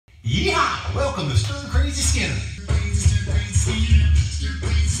Yeehaw! Welcome to Stir Crazy Skinner.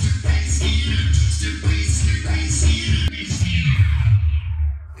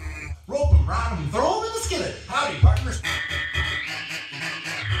 Rope 'em, ride 'em, throw 'em in the skillet. Howdy, partners.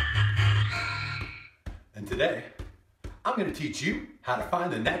 And today, I'm going to teach you how to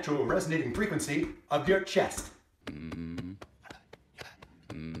find the natural resonating frequency of your chest.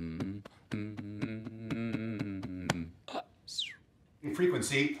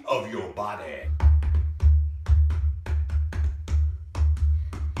 Frequency of your body.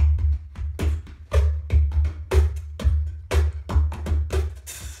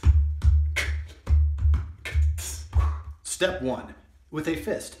 Step 1. With a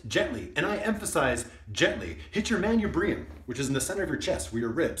fist, gently, and I emphasize gently, hit your manubrium, which is in the center of your chest where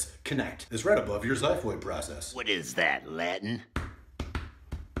your ribs connect. It's right above your xiphoid process. What is that, Latin?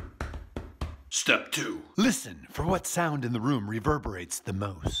 Step 2. Listen for what sound in the room reverberates the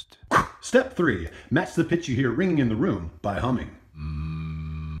most. Step 3. Match the pitch you hear ringing in the room by humming.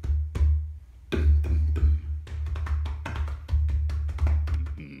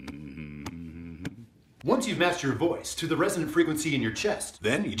 Once you've matched your voice to the resonant frequency in your chest,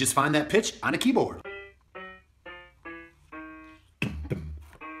 then you just find that pitch on a keyboard.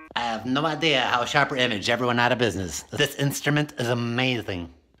 I have no idea how Sharper Image ever went out of business. This instrument is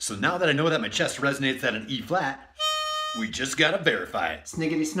amazing. So now that I know that my chest resonates at an E flat, we just gotta verify it.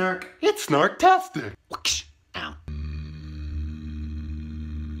 Sniggity snark. It's snark-tastic. Ow.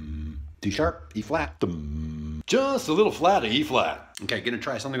 D sharp, E flat. Just a little flat of E flat. Okay, gonna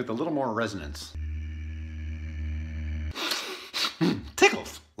try something with a little more resonance.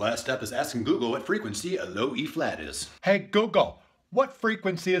 Tickles. Last step is asking Google what frequency a low E flat is. Hey Google, what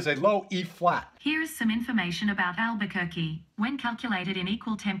frequency is a low E flat? Here is some information about Albuquerque. When calculated in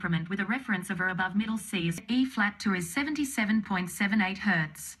equal temperament with a reference of or above middle C, E flat 2 is 77.78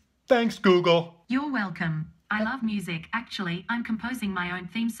 Hertz. Thanks Google. You're welcome. I love music. Actually, I'm composing my own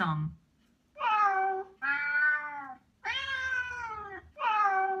theme song.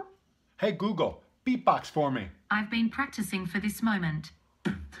 Hey Google, beatbox for me. I've been practicing for this moment.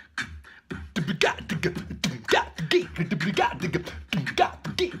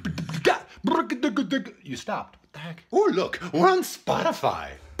 You stopped. What the heck? Oh look, we're on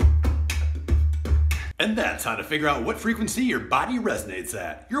Spotify. And that's how to figure out what frequency your body resonates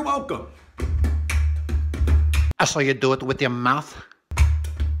at. You're welcome. I saw you do it with your mouth.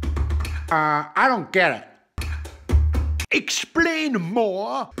 I don't get it. Explain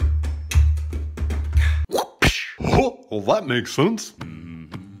more. Oh, well, that makes sense.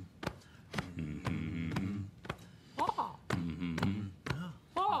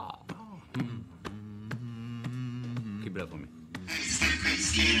 Keep it up for me.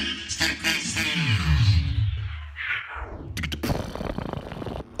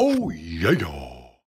 Oh, yeah.